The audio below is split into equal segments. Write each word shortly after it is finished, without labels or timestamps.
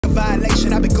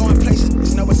violation. I've been going places.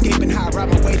 There's no escaping how I ride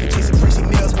my wave and chasing greasy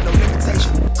meals with no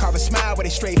limitation. Carve a smile with they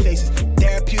straight faces.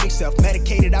 Therapeutic,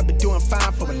 self-medicated. I've been doing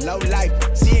fine for a low life.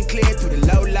 Seeing clear through the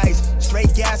low lights.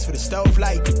 Straight gas for the stove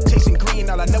light. Chasing green,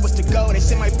 all I know is to go. They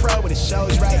semi-pro when it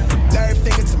shows right. Third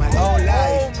finger to my whole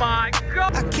life. Oh my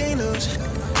God! I can't lose.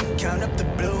 Count up the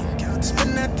blue.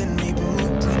 Spend nothing, me boo.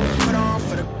 Put on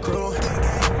for the crew.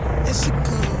 It's a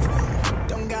groove.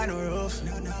 Don't got no roof.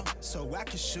 So I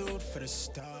can shoot for the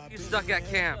star. You stuck at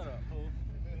camp.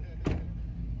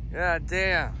 God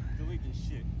damn. Delete this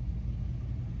shit.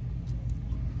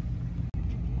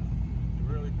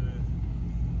 Really good.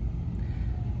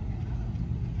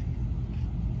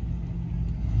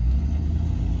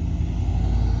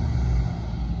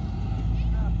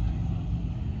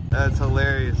 That's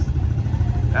hilarious.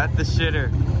 At the shitter.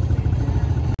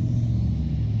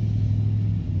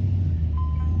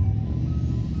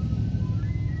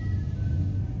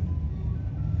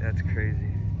 That's crazy.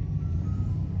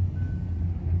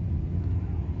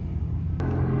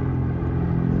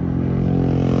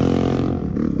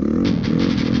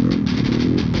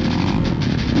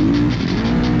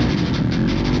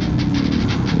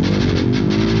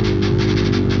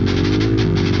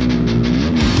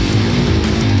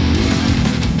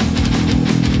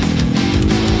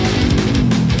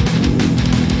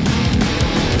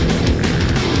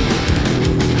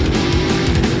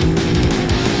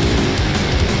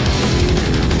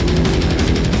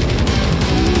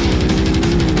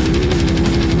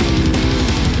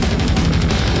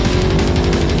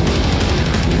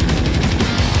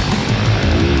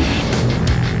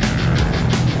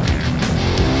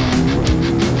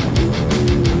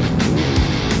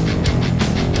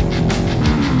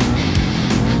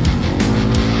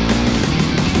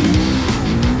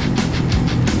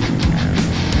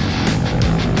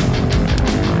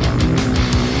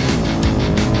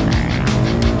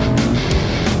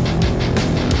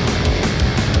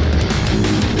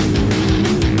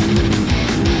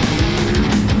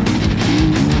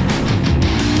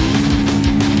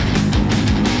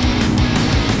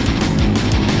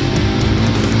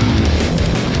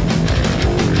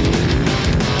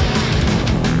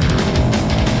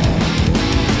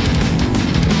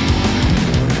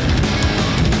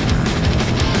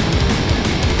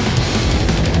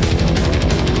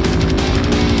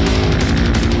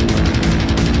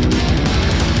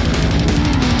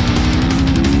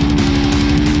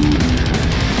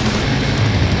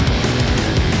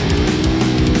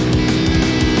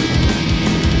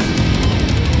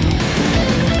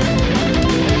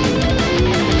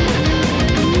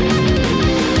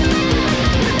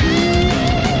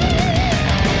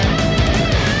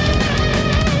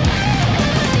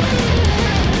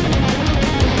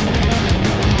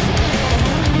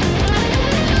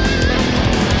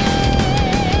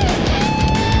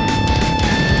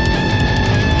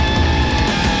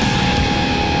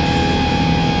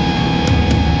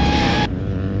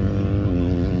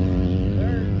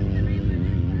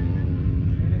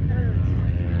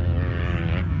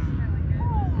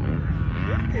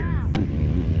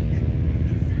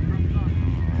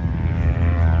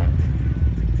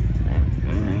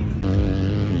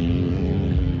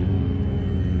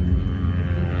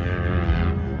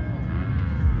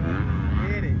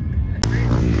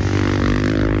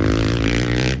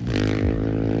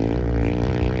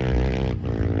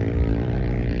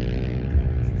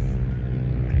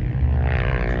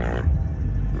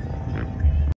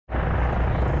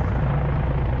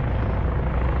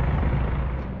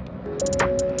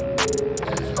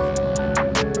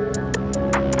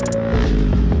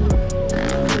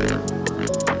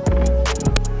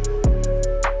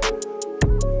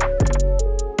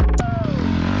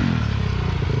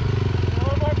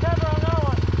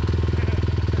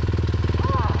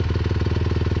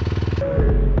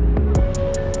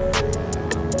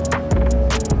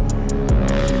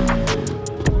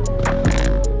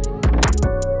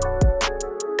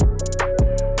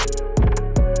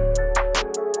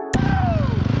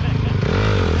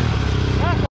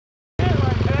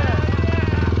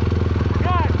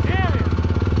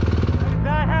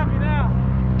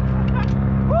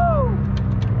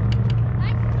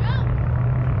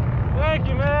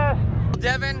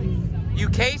 Devin, you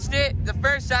cased it the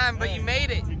first time, but you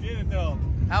made it. You did it though.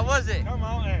 How was it? Come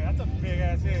on, hey, that's a big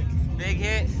ass hit. Big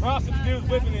hit? Props to the dudes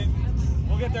whipping it.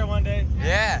 We'll get there one day.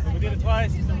 Yeah. We did it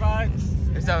twice, you survived.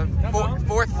 It's a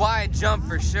fourth wide jump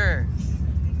for sure.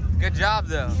 Good job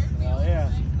though. Hell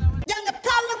yeah.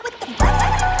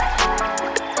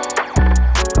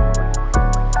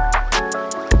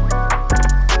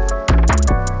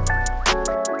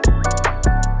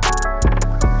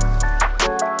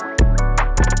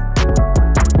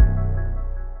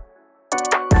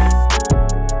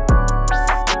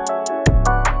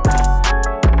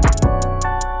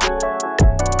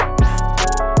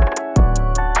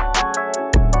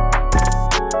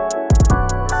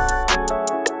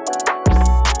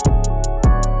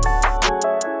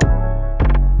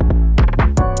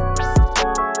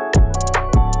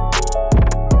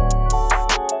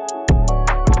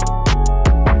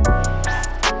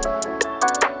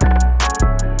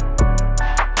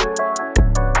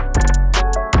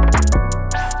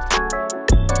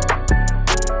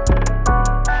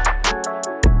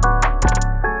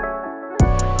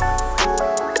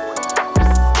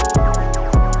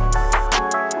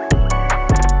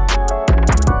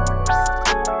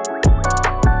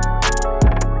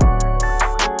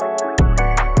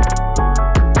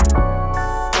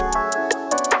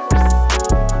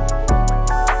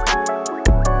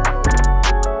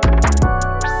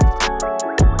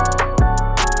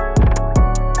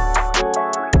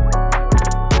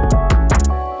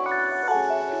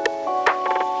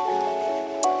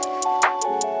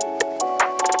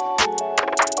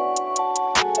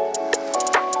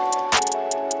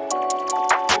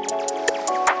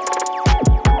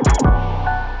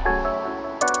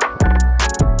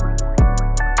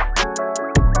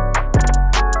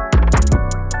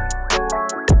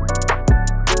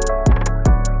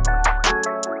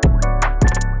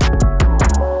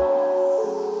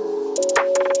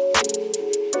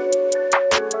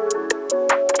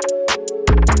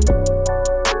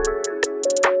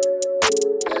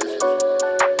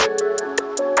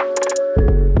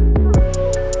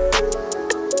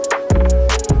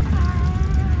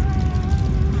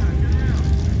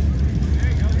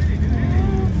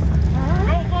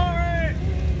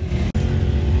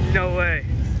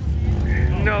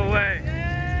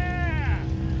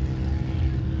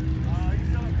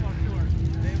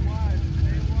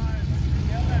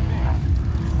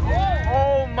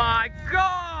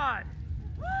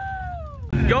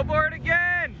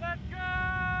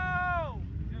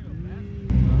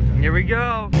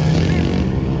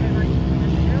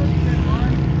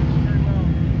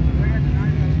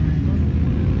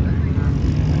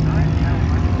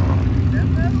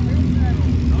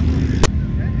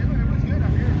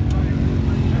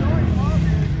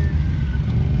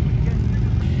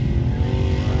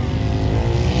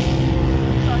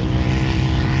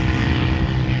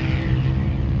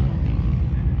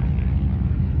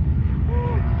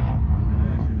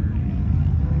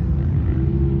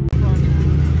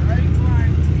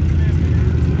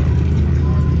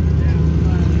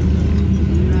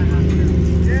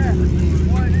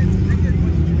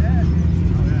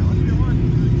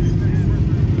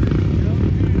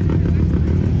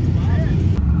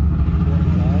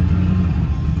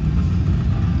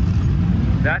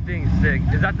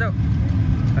 Is that the?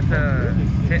 That's a.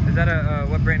 Is that a?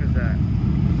 What brand is that?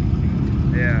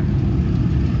 Yeah.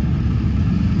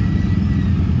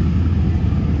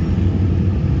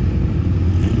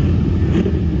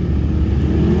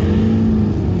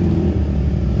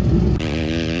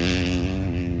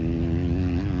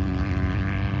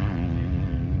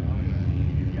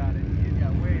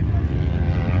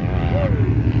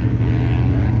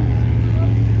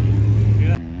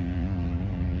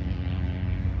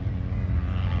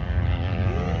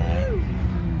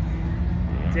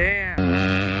 Damn.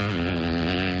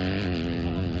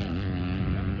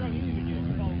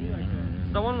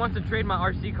 Someone wants to trade my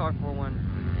RC car for one.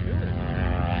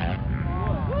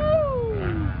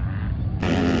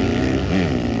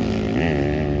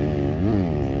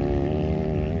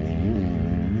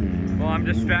 Well, I'm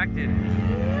distracted.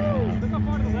 Look how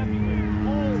far to the left you went.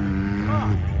 Holy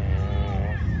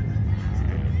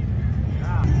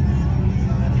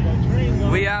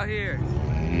fuck. We out here.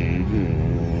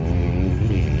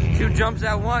 2 jumps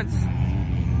at once.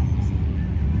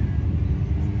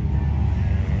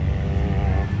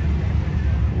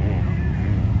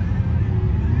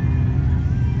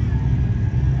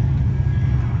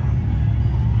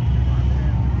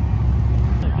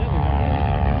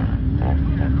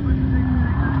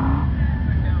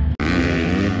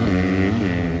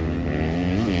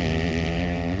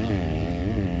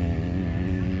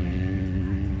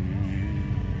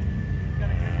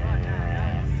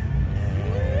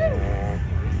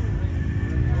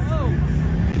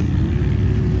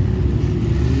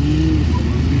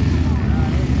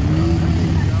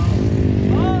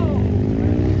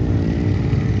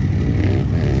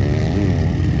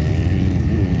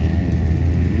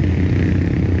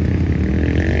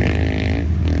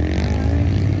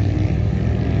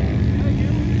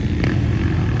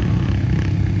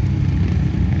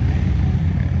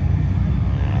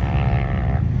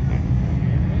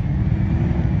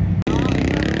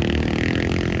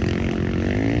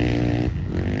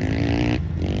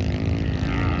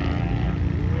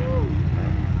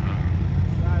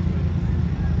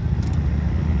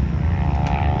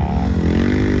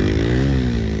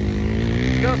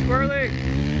 Go, Squirrely!